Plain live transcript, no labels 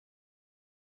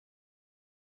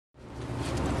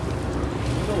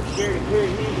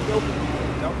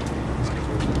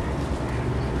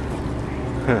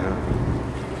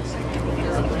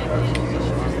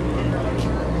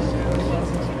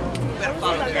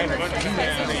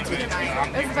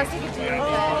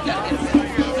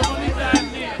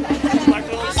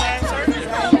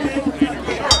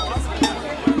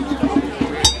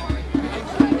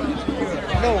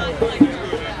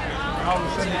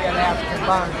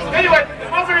Anyway,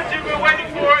 what we're waiting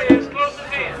for is close at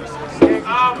hand.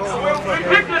 We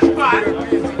picked this spot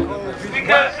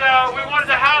because we wanted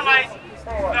to highlight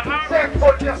the harmony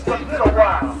for just a little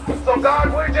while. So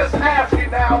God, we're just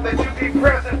asking now that you be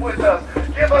present with us.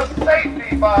 Give us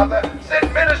safety, Father.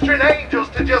 Send ministering angels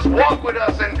to just walk with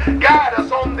us and guide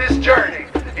us on this journey.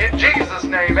 In Jesus'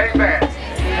 name, amen.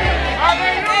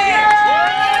 Hallelujah!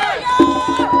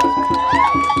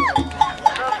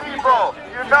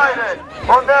 United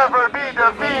will never be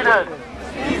defeated.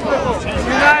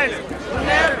 United will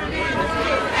never be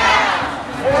defeated.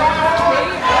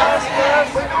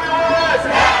 Justice. What do we want?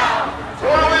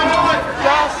 What do we want?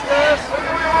 Justice. What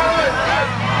do we want?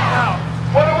 Now.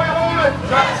 What do we want?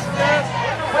 Justice.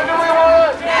 When do we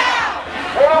want? Now.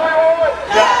 What do we want?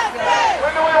 Justice.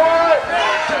 When do we want?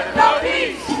 No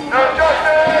peace. No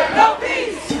justice. No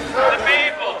peace. The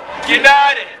people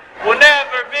united will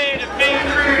never be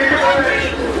defeated.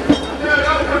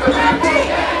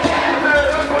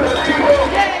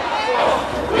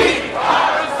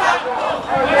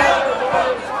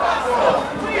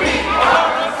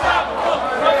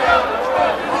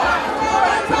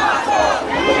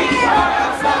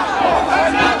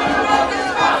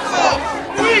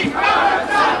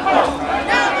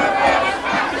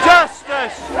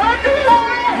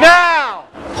 Now!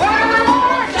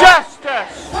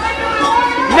 Justice!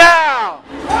 Now!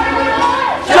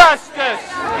 Justice!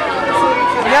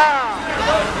 Now!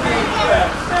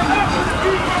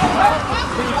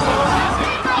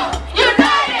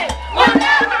 United will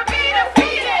never be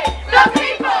defeated! The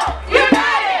people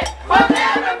united will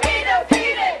never be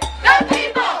defeated! The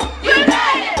people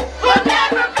united will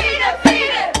never be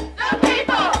defeated! The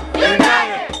people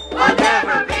united will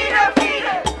never be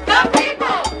defeated! The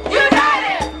people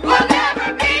united will never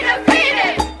be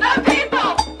defeated! The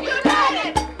people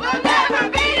united will never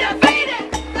be defeated!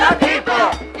 The people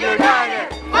united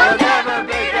will never be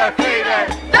defeated!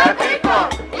 The people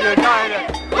united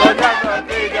will never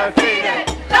be defeated!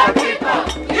 The people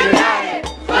united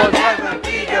will never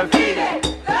be defeated!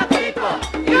 The people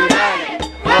united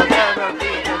will never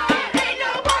be defeated! Ain't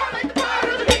no war like the power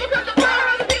of the people, 'cause the power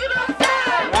of the people don't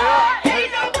stop!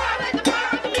 Ain't no war like the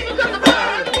power of the people, 'cause the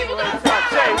power of the people don't stop!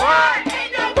 Say what?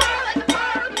 Ain't no war like the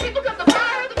power of the people, 'cause the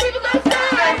power of the people don't stop!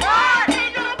 Say what?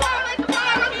 Ain't no war like the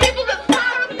power of the people, 'cause the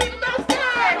power of the people don't stop!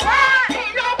 Say what?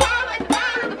 Ain't no war like the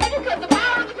power of the people, 'cause the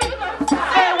power of the people don't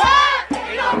stop! Say what?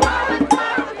 Ain't no war like the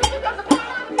power of the people, 'cause the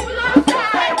power of the people don't stop!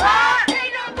 Say what?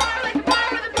 Ain't no war like the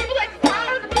power of the people, like the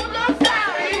power of the people don't stop!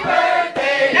 Happy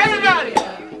birthday, everybody!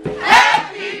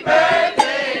 Happy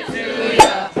birthday to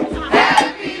ya!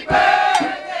 Happy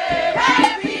birthday!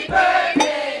 Happy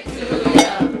birthday to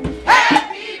ya!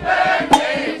 Happy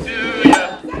birthday to ya!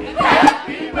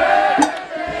 Happy birthday!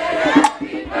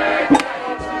 Happy birthday!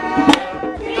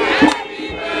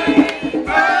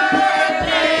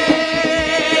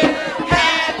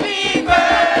 Happy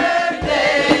birthday!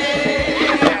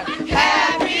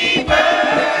 Happy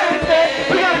birthday!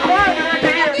 We got a choir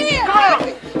director here. Come on!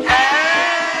 Happy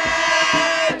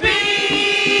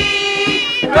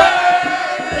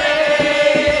birthday!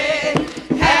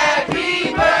 Happy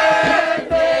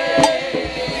birthday!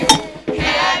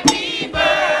 Happy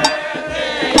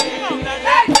birthday!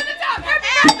 Hey, to the top,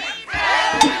 everybody!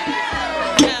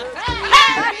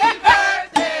 Happy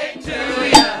birthday to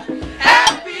ya!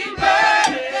 Happy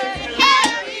birthday!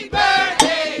 Happy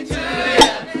birthday to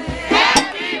ya!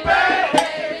 Happy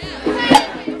birthday!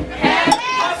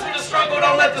 Hustle the struggle,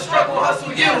 don't let the struggle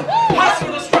hustle you.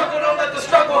 Hustle the struggle, don't let the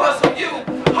struggle hustle you.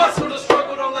 Hustle the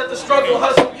struggle, don't let the struggle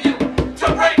hustle you.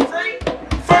 To break free,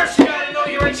 first you gotta know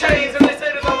you're in chains. And they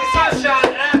say there's only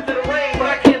sunshine after the rain, but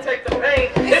I can't take the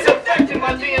pain. It's affecting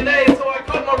my DNA, so I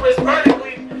cut my wrist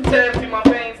vertically to empty my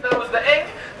veins. Now as the ink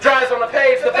dries on the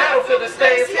page, the battlefield is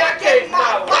staying. See, I gave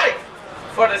my life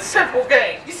for the simple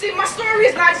game. You see, my story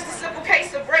is not just a simple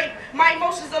case of rape. My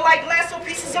emotions are like glass, so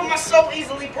pieces of my soul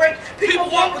easily break. People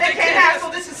want what they can't have, so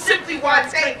this is simply why I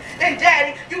take. And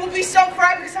Daddy, you will be so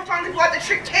proud because I finally brought the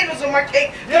trick candles on my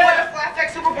cake. The butterfly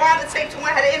effects of rewind the tape to when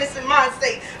I had an innocent mind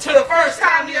state. To the first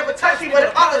time you ever touched me, but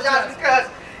apologize because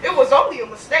it was only a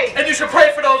mistake. And you should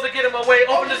pray for those that get in my way.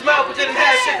 Opened his mouth but didn't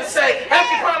have shit to say.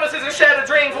 Empty promises and shattered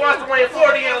dreams washed away in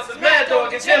 40 ounces. Mad Dog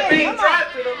and Jim Beam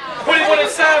drafted him when he wouldn't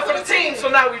sign for the team, so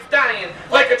now he's dying.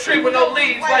 Like street with no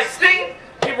leads. Like Sting,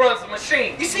 he runs the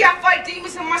machine. You see, I fight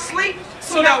demons in my sleep,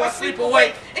 So now I sleep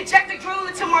awake. Inject adrenaline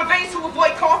into my veins to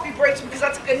avoid coffee breaks because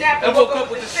I took a nap And woke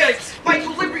up with the shakes. My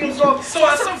equilibrium's off, So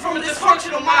I suffer from a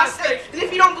dysfunctional mind state. And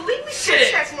if you don't believe me,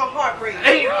 Shit. check my heart rate.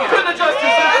 And you couldn't adjust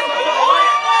yourself.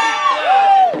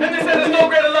 And they said there's no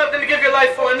greater love than to give your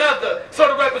life for another. So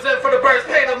to represent for the birth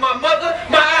pain of my mother,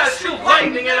 my eyes shoot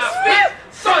lightning and I spit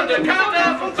thunder.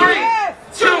 Countdown from 3,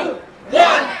 2,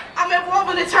 1. I'm at war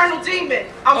with an eternal demon.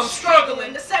 I'm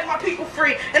struggling to set my people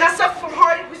free. And I suffer from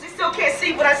heartache because they still can't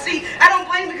see what I see. I don't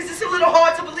blame you because it's a little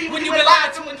hard to believe When you you've been been lied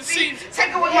lied to to and and deceived. deceived.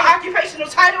 Take away my occupational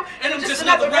title And I'm just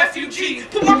another refugee.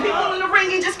 Put my people in the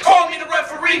ring and just call me the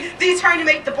referee. The attorney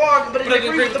make the bargain, but it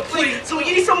agree with the plea. So when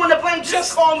you need someone to blame,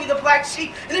 just call me the black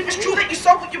sheep. And if it's true that you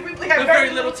sow what you reap, we have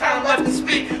very little time left to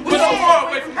speak. We're so far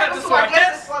away from heaven, so I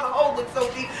guess that's why the hole looks so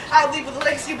deep. I'll leave with a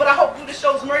legacy, but I hope Buddha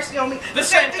shows mercy on me. the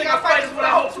same thing I fight is what I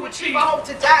hope to achieve. I hope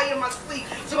to die in my sleep.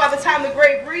 So by the time the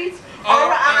grave reads,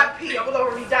 R.I.P. I will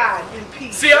already die in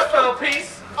peace. See, I found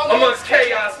peace amongst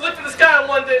chaos. Looked at the sky and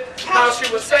wondered how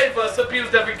she would save us.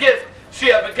 Abused every gift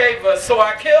she ever gave us. So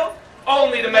I killed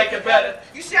only to make it better.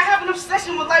 You see, I have an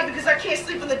obsession with life because I can't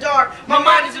sleep in the dark. My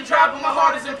mind is in dry, but my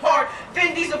heart is in park.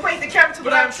 Vin Diesel plays the character,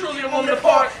 But I am truly a woman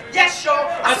apart. Yes, y'all.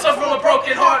 I suffer from a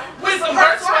broken heart. Wisdom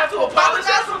hurts, so I have to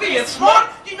apologize for being smart.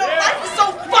 You know, life is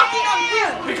so fucking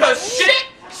unreal. Because shit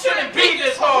shouldn't be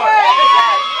this hard.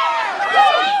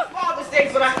 Father's Day,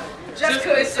 but I just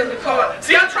couldn't send the card.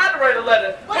 See, I tried to write a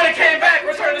letter. When it came back,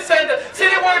 returned to sender. See,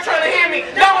 they weren't trying to hear me.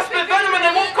 Now I spit venom and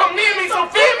they won't come near me. So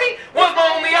fear me was my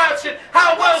only option.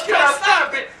 How else could I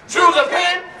stop it? Drew the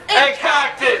pen and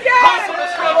cocked it. Hustle the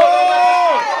struggle, don't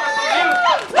let the struggle hustle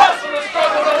you. Hustle the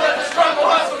struggle, don't let the struggle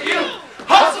hustle you.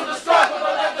 Hustle the struggle,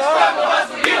 don't let the struggle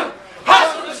hustle you.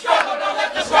 Hustle the struggle, don't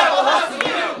let the struggle hustle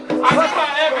you. I try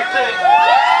everything.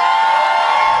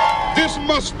 This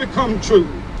must become true.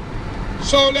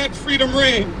 So let freedom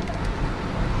ring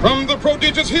from the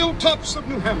prodigious hilltops of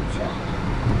New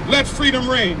Hampshire. Let freedom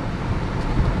ring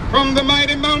from the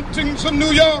mighty mountains of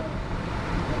New York.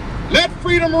 Let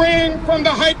freedom ring from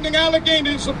the heightening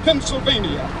Alleghenies of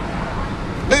Pennsylvania.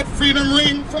 Let freedom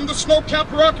ring from the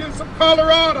snow-capped Rockies of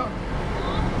Colorado.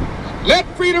 Let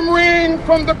freedom ring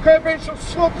from the curvaceous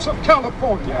slopes of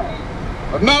California.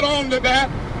 But not only that,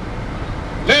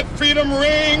 let freedom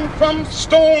ring from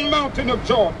Stone Mountain of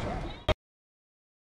Georgia.